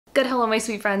Good hello my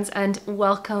sweet friends and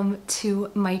welcome to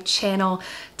my channel.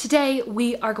 Today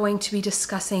we are going to be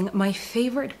discussing my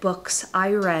favorite books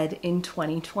I read in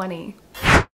 2020.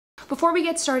 Before we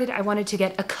get started, I wanted to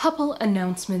get a couple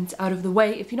announcements out of the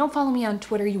way. If you don't follow me on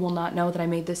Twitter, you will not know that I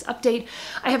made this update.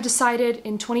 I have decided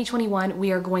in 2021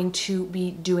 we are going to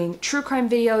be doing true crime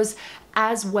videos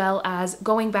as well as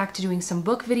going back to doing some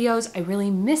book videos. I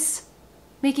really miss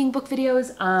making book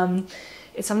videos.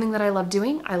 It's something that I love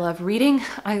doing. I love reading.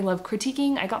 I love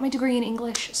critiquing. I got my degree in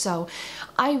English, so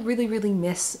I really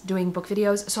miss doing book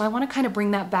videos. So I want to kind of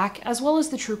bring that back as well as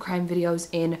the true crime videos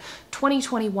in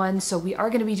 2021. So we are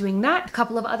going to be doing that. A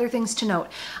couple of other things to note.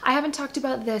 I haven't talked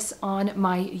about this on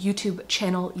my YouTube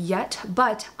channel yet,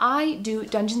 but I do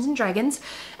Dungeons and Dragons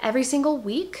every single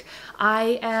week.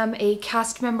 I am a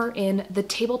cast member in the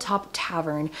Tabletop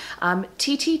Tavern.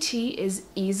 TTT is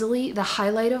easily the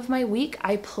highlight of my week.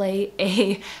 I play a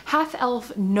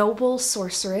half-elf noble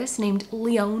sorceress named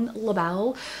Leone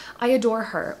Labelle. I adore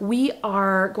her. We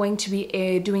are going to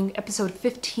be doing episode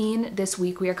 15 this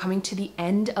week. We are coming to the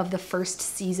end of the first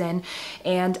season,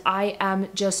 and I am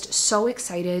just so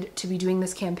excited to be doing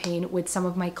this campaign with some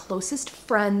of my closest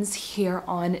friends here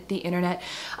on the internet.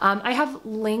 I have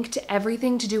linked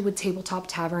everything to do with Tabletop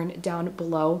Tavern down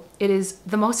below. It is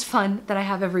the most fun that I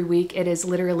have every week. It is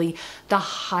literally the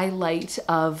highlight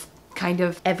of kind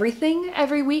of everything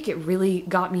every week. It really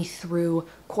got me through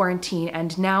quarantine,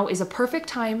 and now is a perfect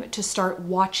time to start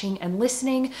watching and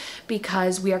listening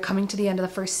because we are coming to the end of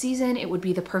the first season. It would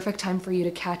be the perfect time for you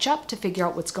to catch up, to figure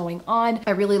out what's going on.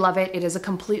 I really love it. It is a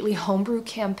completely homebrew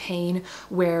campaign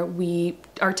where we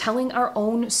are telling our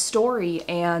own story,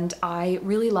 and I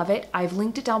really love it. I've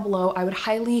linked it down below. I would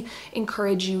highly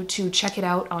encourage you to check it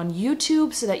out on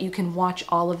YouTube so that you can watch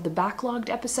all of the backlogged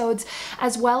episodes,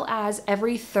 as well as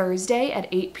every Thursday at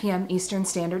 8 p.m. Eastern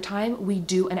Standard Time, we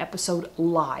do an episode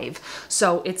live.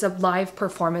 So it's a live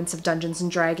performance of Dungeons and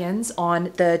Dragons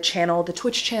on the channel, the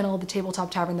Twitch channel, the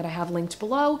Tabletop Tavern that I have linked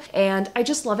below. And I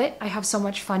just love it. I have so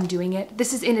much fun doing it.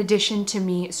 This is in addition to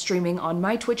me streaming on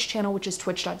my Twitch channel, which is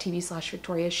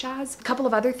twitch.tv/VictoriaShaz. A couple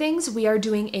of other things. We are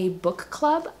doing a book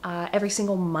club every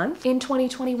single month in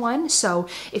 2021. So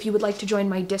if you would like to join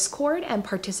my Discord and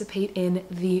participate in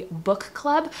the book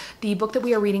club, the book that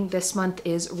we are reading this month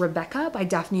is Rebecca by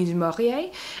Daphne du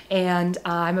Maurier. And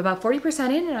I'm about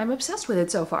 40% in, and I'm obsessed with it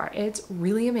so far. It's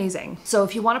really amazing. So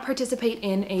if you want to participate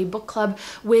in a book club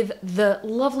with the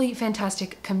lovely,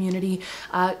 fantastic community,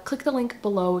 click the link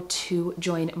below to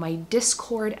join my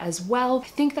Discord as well. I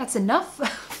think that's enough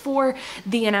for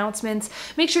the announcements.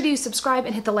 Make sure to subscribe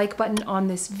and hit the like button on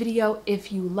this video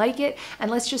if you like it, and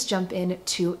let's just jump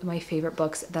into my favorite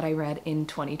books that I read in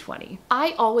 2020.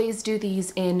 I always do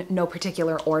these in no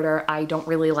particular order. I don't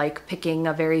really like picking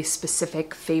a very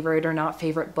specific favorite or not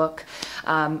favorite book.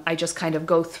 I just kind of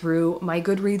go through my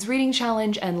Goodreads reading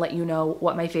challenge and let you know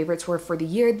what my favorites were for the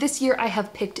year. This year I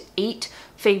have picked 8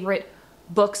 favorite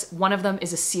books. One of them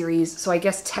is a series, so I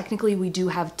guess technically we do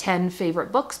have 10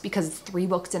 favorite books because it's 3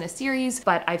 books in a series,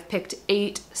 but I've picked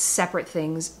 8 separate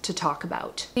things to talk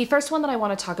about. The first one that I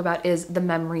want to talk about is The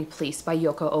Memory Police by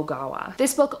Yoko Ogawa.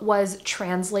 This book was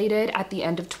translated at the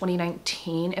end of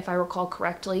 2019, if I recall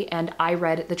correctly, and I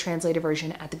read the translated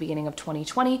version at the beginning of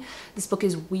 2020. This book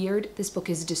is weird. This book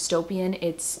is dystopian.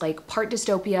 It's like part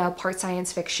dystopia, part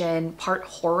science fiction, part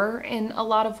horror in a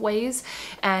lot of ways,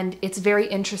 and it's very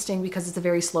interesting because it's a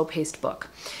very slow-paced book.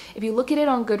 If you look at it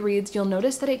on Goodreads, you'll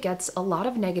notice that it gets a lot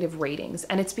of negative ratings,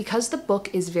 and it's because the book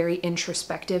is very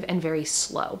introspective and very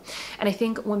slow. And I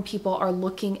think when people are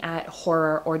looking at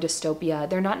horror or dystopia,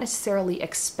 they're not necessarily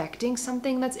expecting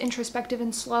something that's introspective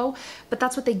and slow, but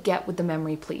that's what they get with The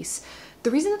Memory Police. The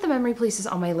reason that The Memory Police is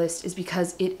on my list is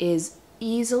because it is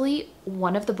easily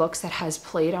one of the books that has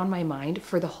played on my mind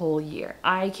for the whole year.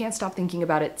 I can't stop thinking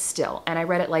about it still, and I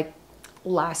read it like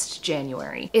last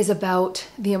January. Is about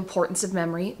the importance of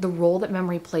memory, the role that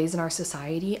memory plays in our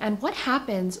society, and what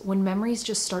happens when memories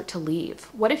just start to leave.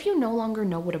 What if you no longer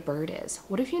know what a bird is?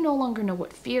 What if you no longer know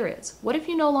what fear is? What if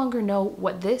you no longer know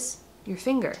what this, your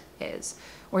finger, is,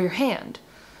 or your hand?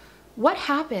 What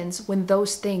happens when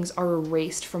those things are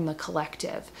erased from the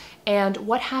collective? And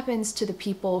what happens to the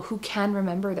people who can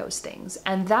remember those things?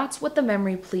 And that's what The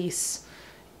Memory Police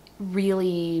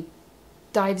really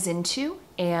dives into,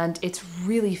 and it's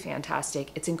really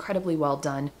fantastic. It's incredibly well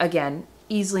done. Again,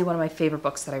 easily one of my favorite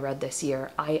books that I read this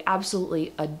year. I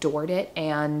absolutely adored it,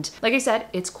 and like I said,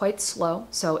 it's quite slow,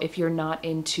 so if you're not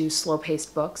into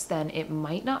slow-paced books, then it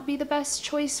might not be the best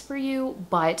choice for you,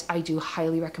 but I do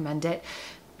highly recommend it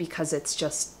because it's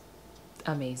just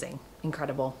amazing,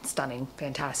 incredible, stunning,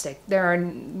 fantastic. There are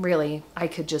really, I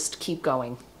could just keep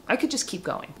going I could just keep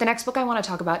going. The next book I want to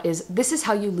talk about is This Is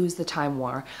How You Lose the Time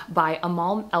War by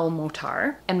Amal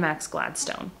El-Mohtar and Max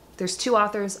Gladstone. There's two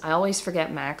authors. I always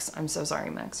forget Max. I'm so sorry,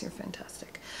 Max. You're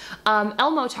fantastic.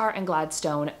 El-Mohtar and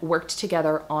Gladstone worked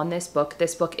together on this book.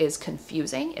 This book is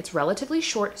confusing. It's relatively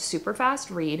short, super fast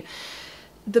read.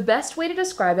 The best way to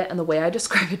describe it, and the way I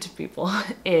describe it to people,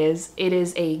 is it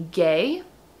is a gay,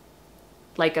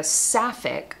 like a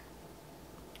sapphic,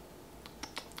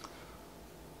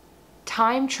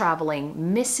 time-traveling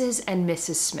Mrs. and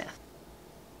Mrs. Smith.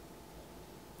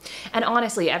 And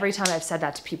honestly, every time I've said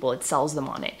that to people, it sells them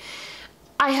on it.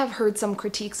 I have heard some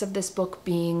critiques of this book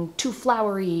being too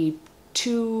flowery,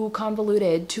 too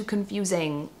convoluted, too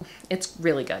confusing. It's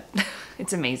really good.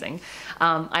 It's amazing.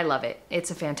 I love it. It's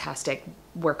a fantastic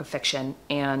work of fiction,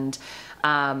 and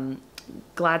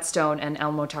Gladstone and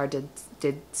El-Mohtar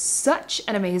did such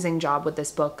an amazing job with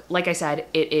this book. Like I said,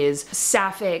 it is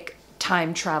sapphic,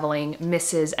 time-traveling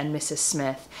Mrs. and Mrs.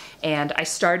 Smith, and I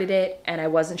started it and I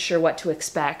wasn't sure what to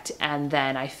expect, and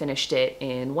then I finished it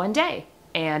in one day,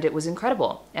 and it was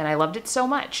incredible, and I loved it so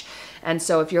much. And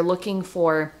so if you're looking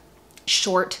for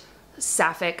short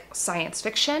sapphic science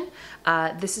fiction,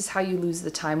 This Is How You Lose the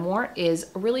Time War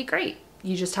is really great.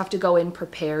 You just have to go in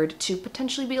prepared to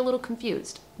potentially be a little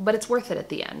confused, but it's worth it at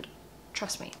the end.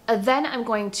 Trust me. Then I'm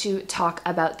going to talk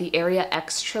about the Area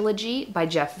X trilogy by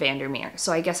Jeff Vandermeer.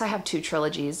 So I guess I have two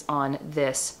trilogies on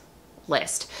this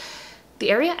list. The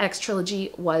Area X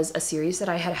trilogy was a series that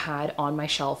I had had on my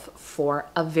shelf for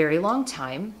a very long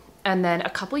time. And then a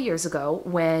couple years ago,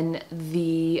 when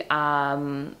the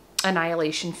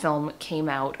Annihilation film came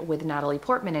out with Natalie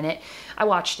Portman in it, I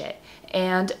watched it.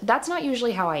 And that's not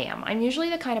usually how I am. I'm usually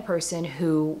the kind of person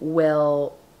who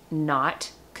will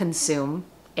not consume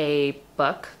a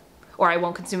book, or I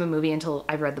won't consume a movie until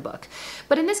I've read the book.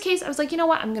 But in this case, I was like, you know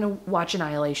what, I'm gonna watch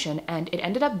Annihilation, and it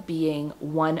ended up being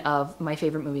one of my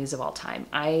favorite movies of all time.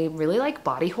 I really like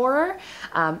body horror,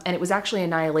 and it was actually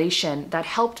Annihilation that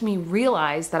helped me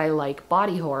realize that I like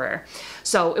body horror.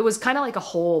 So it was kind of like a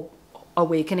whole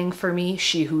awakening for me,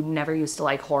 she who never used to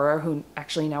like horror, who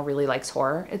actually now really likes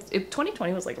horror.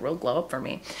 2020 was like a real glow up for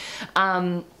me.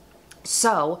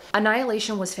 So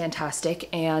Annihilation was fantastic,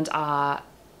 and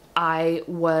I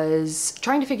was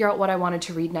trying to figure out what I wanted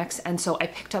to read next, and so I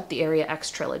picked up the Area X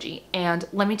trilogy. And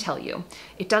let me tell you,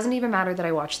 it doesn't even matter that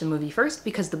I watched the movie first,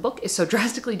 because the book is so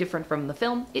drastically different from the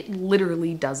film. It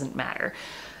literally doesn't matter.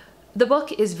 The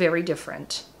book is very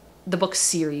different. The book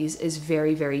series is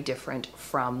very, very different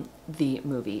from the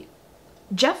movie.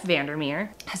 Jeff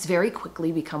Vandermeer has very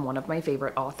quickly become one of my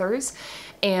favorite authors,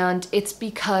 and it's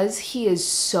because he is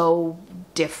so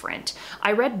different.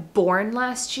 I read Born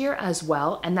last year as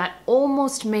well, and that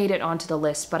almost made it onto the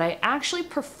list, but I actually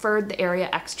preferred the Area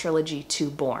X trilogy to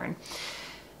Born.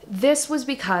 This was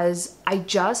because I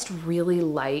just really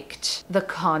liked the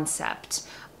concept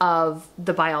of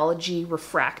the biology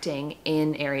refracting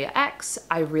in Area X.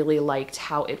 I really liked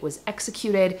how it was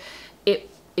executed. It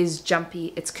is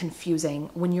jumpy, it's confusing.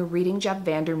 When you're reading Jeff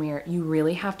Vandermeer, you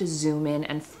really have to zoom in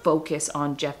and focus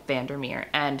on Jeff Vandermeer.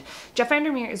 And Jeff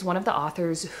Vandermeer is one of the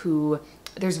authors who,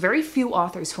 there's very few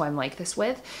authors who I'm like this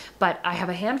with, but I have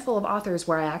a handful of authors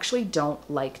where I actually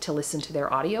don't like to listen to their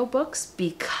audiobooks,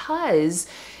 because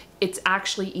it's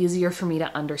actually easier for me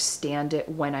to understand it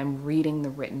when I'm reading the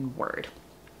written word.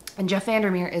 And Jeff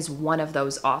Vandermeer is one of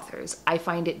those authors. I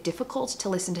find it difficult to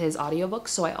listen to his audiobooks,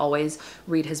 so I always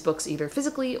read his books either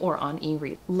physically or on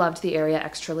e-read. Loved the Area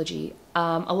X trilogy.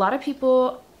 A lot of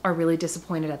people are really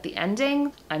disappointed at the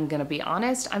ending. I'm gonna be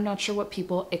honest, I'm not sure what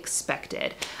people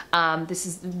expected.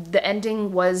 The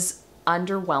ending was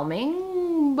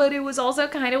underwhelming, but it was also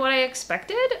kind of what I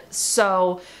expected.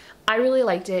 So I really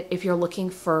liked it. If you're looking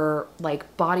for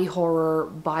like body horror,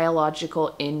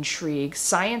 biological intrigue,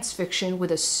 science fiction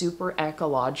with a super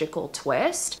ecological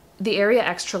twist, the Area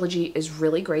X trilogy is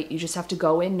really great. You just have to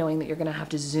go in knowing that you're gonna have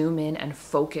to zoom in and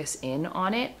focus in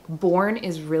on it. Born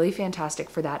is really fantastic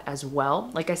for that as well.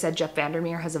 Like I said, Jeff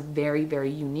Vandermeer has a very,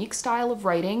 very unique style of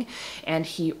writing, and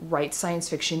he writes science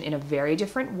fiction in a very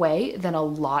different way than a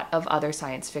lot of other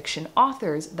science fiction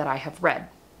authors that I have read.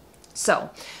 So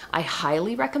I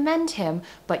highly recommend him,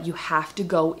 but you have to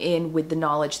go in with the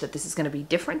knowledge that this is going to be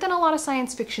different than a lot of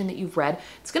science fiction that you've read.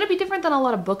 It's going to be different than a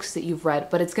lot of books that you've read,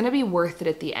 but it's going to be worth it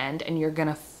at the end, and you're going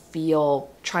to feel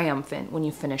triumphant when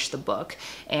you finish the book.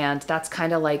 And that's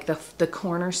kind of like the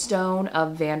cornerstone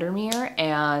of Vandermeer,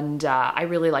 and I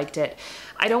really liked it.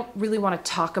 I don't really want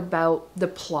to talk about the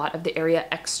plot of the Area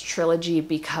X trilogy,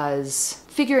 because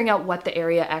figuring out what the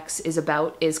Area X is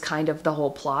about is kind of the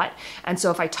whole plot. And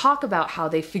so if I talk about how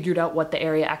they figured out what the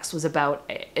Area X was about,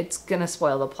 it's gonna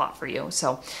spoil the plot for you.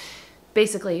 So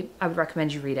basically, I would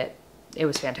recommend you read it. It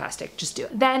was fantastic. Just do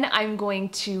it. Then I'm going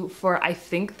to, for I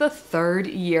think the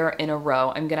 3rd year in a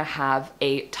row, I'm gonna have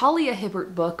a Talia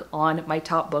Hibbert book on my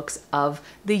top books of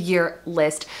the year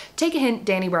list. Take a hint,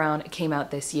 Dani Brown came out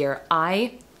this year.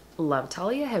 I love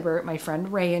Talia Hibbert. My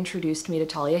friend Ray introduced me to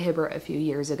Talia Hibbert a few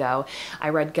years ago. I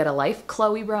read Get a Life,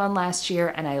 Chloe Brown last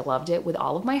year, and I loved it with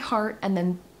all of my heart. And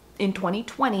then in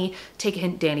 2020, Take a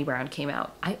Hint, Dani Brown came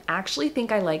out. I actually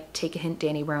think I liked Take a Hint,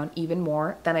 Dani Brown even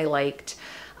more than I liked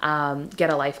Get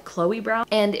a Life, Chloe Brown.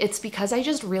 And it's because I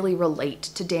just really relate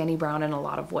to Dani Brown in a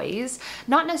lot of ways.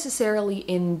 Not necessarily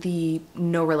in the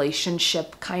no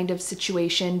relationship kind of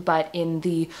situation, but in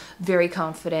the very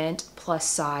confident,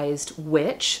 plus-sized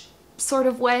witch sort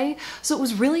of way. So it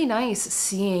was really nice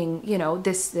seeing, you know,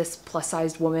 this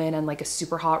plus-sized woman and like a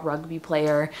super hot rugby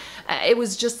player. It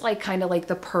was just like kind of like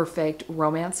the perfect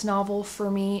romance novel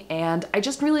for me, and I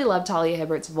just really love Talia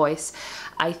Hibbert's voice.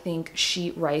 I think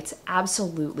she writes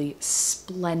absolutely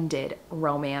splendid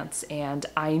romance, and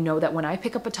I know that when I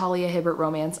pick up a Talia Hibbert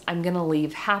romance, I'm gonna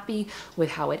leave happy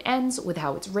with how it ends, with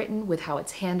how it's written, with how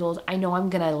it's handled. I know I'm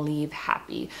gonna leave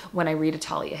happy when I read a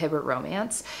Talia Hibbert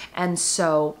romance, and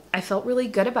so I felt really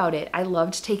good about it. I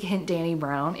loved Take a Hint, Dani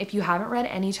Brown. If you haven't read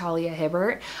any Talia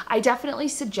Hibbert, I definitely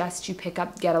suggest you pick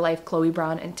up Get a Life, Chloe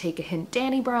Brown, and Take a Hint,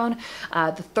 Dani Brown.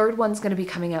 The 3rd one's going to be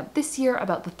coming out this year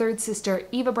about the 3rd sister,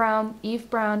 Eva Brown,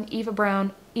 Eva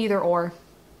Brown, either or.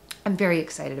 I'm very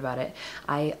excited about it.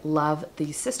 I love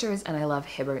these sisters and I love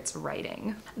Hibbert's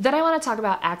writing. Then I want to talk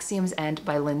about Axiom's End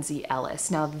by Lindsay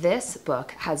Ellis. Now this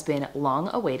book has been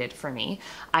long awaited for me.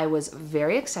 I was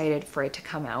very excited for it to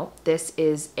come out. This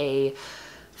is a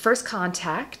first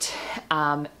contact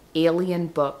alien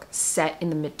book set in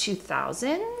the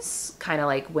mid-2000s, kind of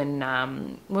like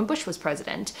when Bush was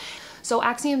president. So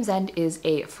Axiom's End is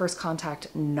a first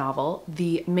contact novel.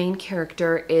 The main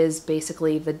character is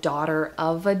basically the daughter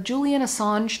of a Julian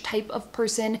Assange type of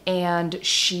person, and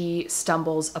she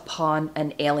stumbles upon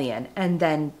an alien and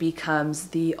then becomes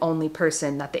the only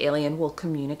person that the alien will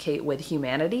communicate with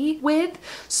humanity with.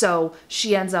 So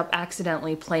she ends up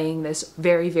accidentally playing this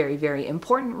very, very, very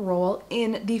important role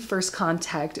in the first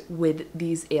contact with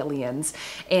these aliens.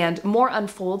 And more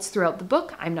unfolds throughout the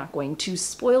book. I'm not going to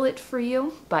spoil it for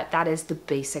you, but that is the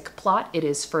basic plot. It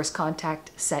is first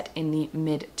contact set in the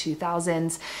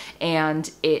mid-2000s, and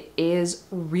it is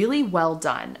really well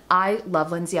done. I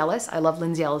love Lindsay Ellis. I love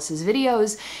Lindsay Ellis's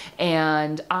videos,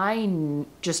 and I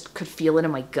just could feel it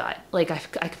in my gut. Like I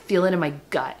could feel it in my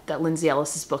gut that Lindsay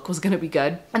Ellis's book was going to be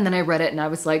good. And then I read it and I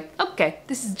was like, okay,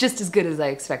 this is just as good as I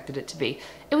expected it to be.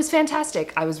 It was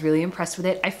fantastic. I was really impressed with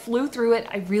it. I flew through it.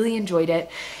 I really enjoyed it.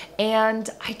 And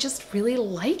I just really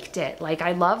liked it. Like,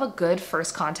 I love a good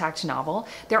first contact novel.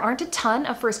 There aren't a ton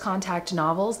of first contact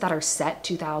novels that are set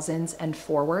 2000s and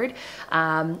forward.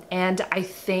 And I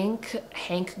think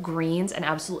Hank Green's An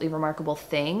Absolutely Remarkable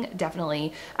Thing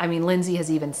definitely, I mean, Lindsay has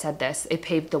even said this, it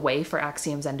paved the way for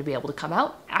Axiom's End to be able to come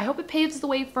out. I hope it paves the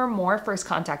way for more first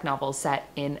contact novels set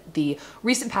in the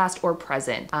recent past or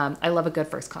present. I love a good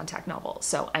first contact novel.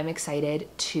 So I'm excited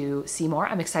to see more.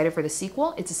 I'm excited for the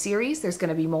sequel. It's a series. There's going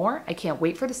to be more. I can't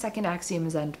wait for the second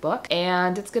Axiom's End book,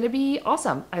 and it's going to be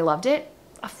awesome. I loved it.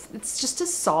 It's just a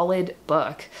solid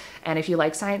book. And if you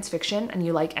like science fiction and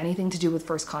you like anything to do with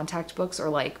first contact books, or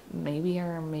like maybe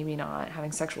or maybe not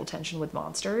having sexual tension with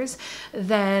monsters,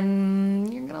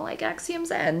 then you're gonna like Axiom's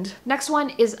End. Next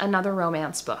one is another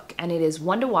romance book, and it is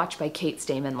One to Watch by Kate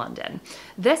Stayman London.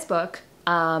 This book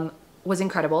was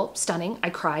incredible, stunning. I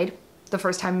cried the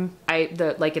first time, in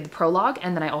the prologue,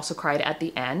 and then I also cried at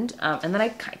the end, and then I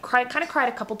kind of cried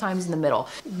a couple times in the middle.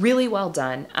 Really well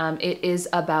done. It is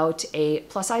about a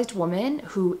plus-sized woman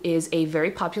who is a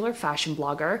very popular fashion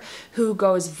blogger who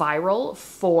goes viral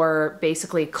for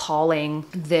basically calling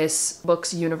this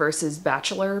book's universe's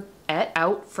bachelor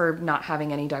out for not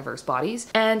having any diverse bodies.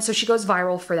 And so she goes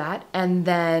viral for that, and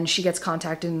then she gets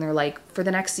contacted and they're like, for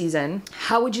the next season,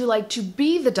 how would you like to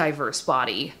be the diverse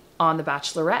body on The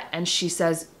Bachelorette? And she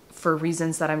says, for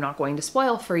reasons that I'm not going to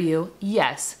spoil for you,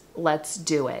 yes, let's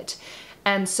do it.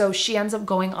 And so she ends up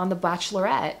going on The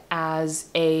Bachelorette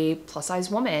as a plus-size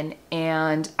woman,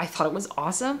 and I thought it was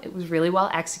awesome. It was really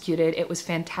well executed. It was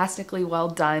fantastically well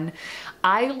done.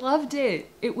 I loved it.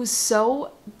 It was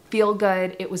so feel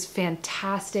good. It was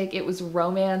fantastic. It was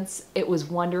romance. It was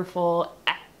wonderful.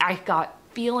 I got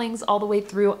feelings all the way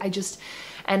through.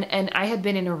 And I had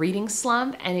been in a reading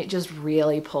slump, and it just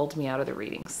really pulled me out of the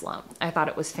reading slump. I thought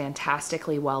it was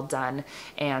fantastically well done,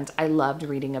 and I loved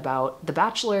reading about the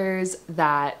bachelors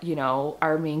that, you know,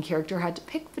 our main character had to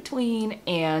pick between,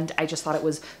 and I just thought it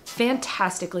was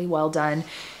fantastically well done,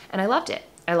 and I loved it.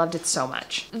 I loved it so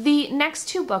much. The next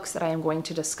two books that I am going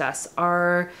to discuss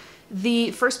are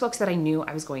the first books that I knew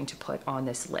I was going to put on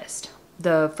this list.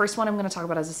 The first one I'm going to talk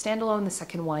about as a standalone. The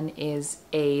second one is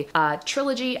a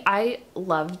trilogy. I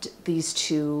loved these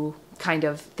two kind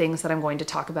of things that I'm going to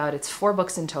talk about. It's 4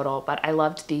 books in total, but I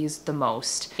loved these the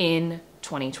most in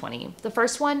 2020. The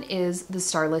first one is The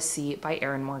Starless Sea by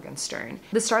Erin Morgenstern.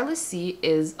 The Starless Sea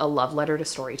is a love letter to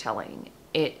storytelling.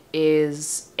 It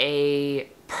is a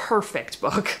perfect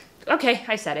book. Okay,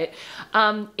 I said it.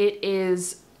 It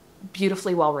is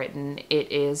beautifully well written.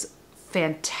 It is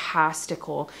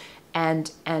fantastical.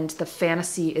 And the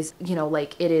fantasy is, you know,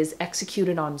 like, it is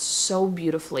executed on so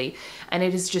beautifully, and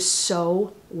it is just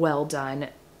so well done.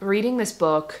 Reading this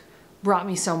book brought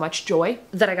me so much joy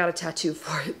that I got a tattoo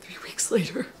for it 3 weeks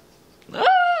later.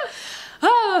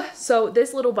 So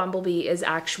this little bumblebee is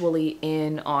actually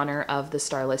in honor of The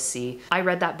Starless Sea. I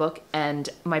read that book and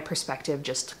my perspective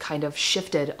just kind of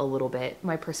shifted a little bit.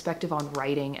 My perspective on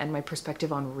writing and my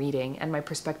perspective on reading and my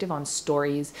perspective on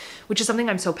stories, which is something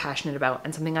I'm so passionate about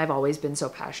and something I've always been so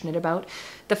passionate about.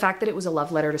 The fact that it was a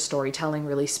love letter to storytelling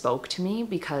really spoke to me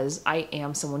because I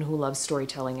am someone who loves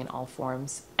storytelling in all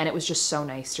forms. And it was just so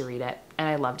nice to read it. And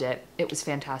I loved it. It was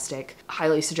fantastic.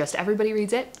 Highly suggest everybody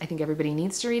reads it. I think everybody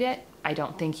needs to read it. I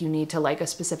don't think you need to like a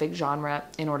specific genre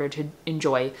in order to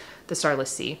enjoy The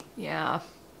Starless Sea. Yeah, I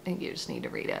think you just need to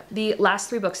read it. The last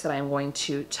 3 books that I'm going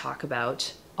to talk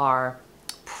about are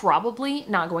probably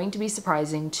not going to be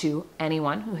surprising to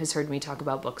anyone who has heard me talk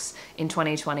about books in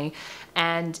 2020.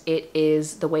 And it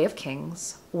is The Way of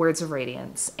Kings, Words of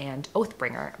Radiance, and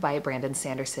Oathbringer by Brandon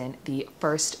Sanderson, the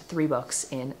first 3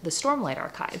 books in the Stormlight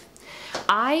Archive.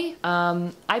 I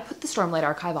put the Stormlight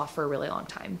Archive off for a really long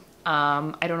time.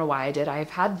 I don't know why I did.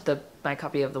 I've had my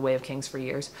copy of The Way of Kings for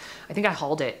years. I think I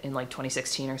hauled it in like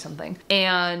 2016 or something.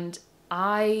 And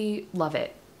I love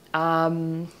it.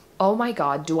 Oh my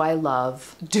God, do I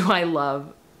love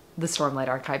the Stormlight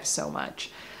Archive so much.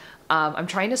 I'm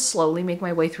trying to slowly make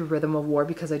my way through Rhythm of War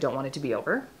because I don't want it to be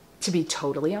over. To be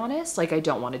totally honest, like, I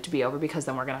don't want it to be over because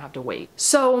then we're gonna have to wait.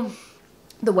 So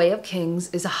The Way of Kings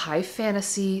is a high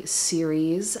fantasy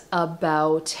series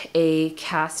about a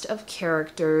cast of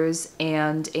characters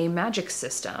and a magic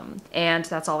system. And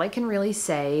that's all I can really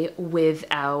say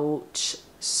without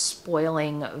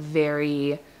spoiling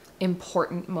very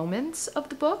important moments of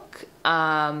the book,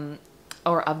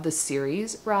 or of the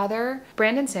series, rather.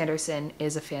 Brandon Sanderson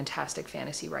is a fantastic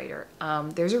fantasy writer.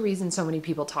 There's a reason so many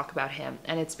people talk about him,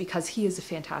 and it's because he is a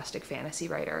fantastic fantasy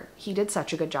writer. He did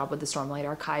such a good job with the Stormlight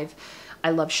Archive. I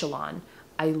love Shallan.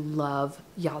 I love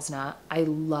Yasna. I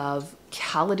love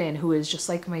Kaladin, who is just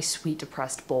like my sweet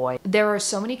depressed boy. There are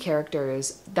so many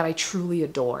characters that I truly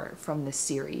adore from this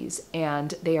series,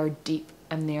 and they are deep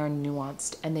and they are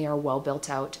nuanced and they are well built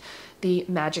out. The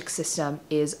magic system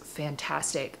is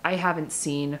fantastic. I haven't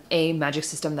seen a magic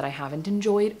system that I haven't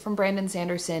enjoyed from Brandon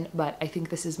Sanderson, but I think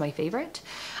this is my favorite.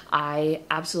 I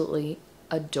absolutely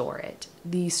adore it.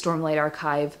 The Stormlight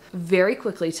Archive very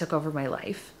quickly took over my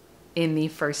life in the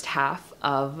first half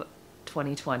of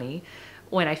 2020.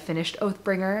 When I finished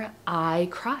Oathbringer, I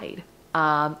cried.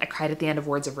 I cried at the end of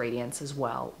Words of Radiance as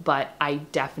well, but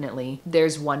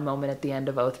there's one moment at the end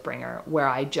of Oathbringer where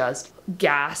I just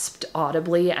gasped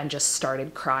audibly and just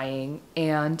started crying,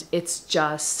 and it's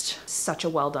just such a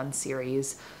well done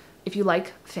series. If you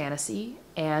like fantasy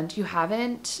and you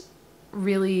haven't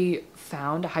really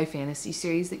found a high fantasy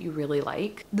series that you really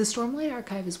like, the Stormlight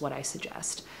Archive is what I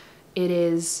suggest. It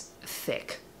is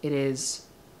thick, it is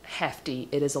hefty,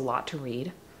 it is a lot to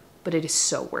read, but it is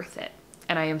so worth it.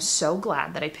 And I am so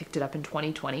glad that I picked it up in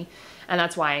 2020. And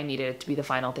that's why I needed it to be the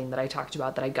final thing that I talked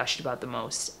about, that I gushed about the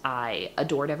most. I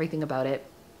adored everything about it.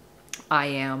 I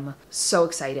am so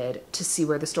excited to see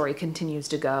where the story continues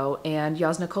to go. And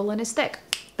Yasna Kholin is thick.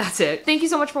 That's it. Thank you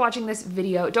so much for watching this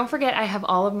video. Don't forget, I have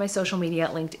all of my social media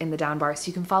linked in the down bar, so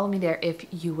you can follow me there if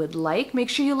you would like. Make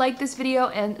sure you like this video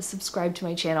and subscribe to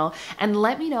my channel, and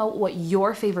let me know what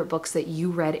your favorite books that you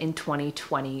read in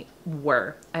 2020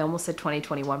 were. I almost said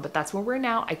 2021, but that's where we're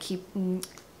now.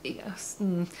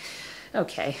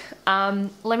 Okay.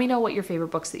 Let me know what your favorite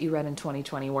books that you read in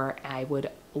 2020 were. I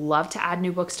would love to add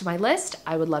new books to my list.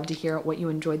 I would love to hear what you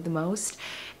enjoyed the most.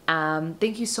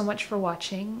 Thank you so much for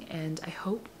watching, and I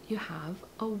hope you have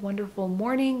a wonderful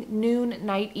morning, noon,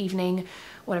 night, evening,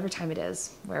 whatever time it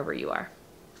is, wherever you are.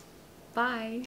 Bye.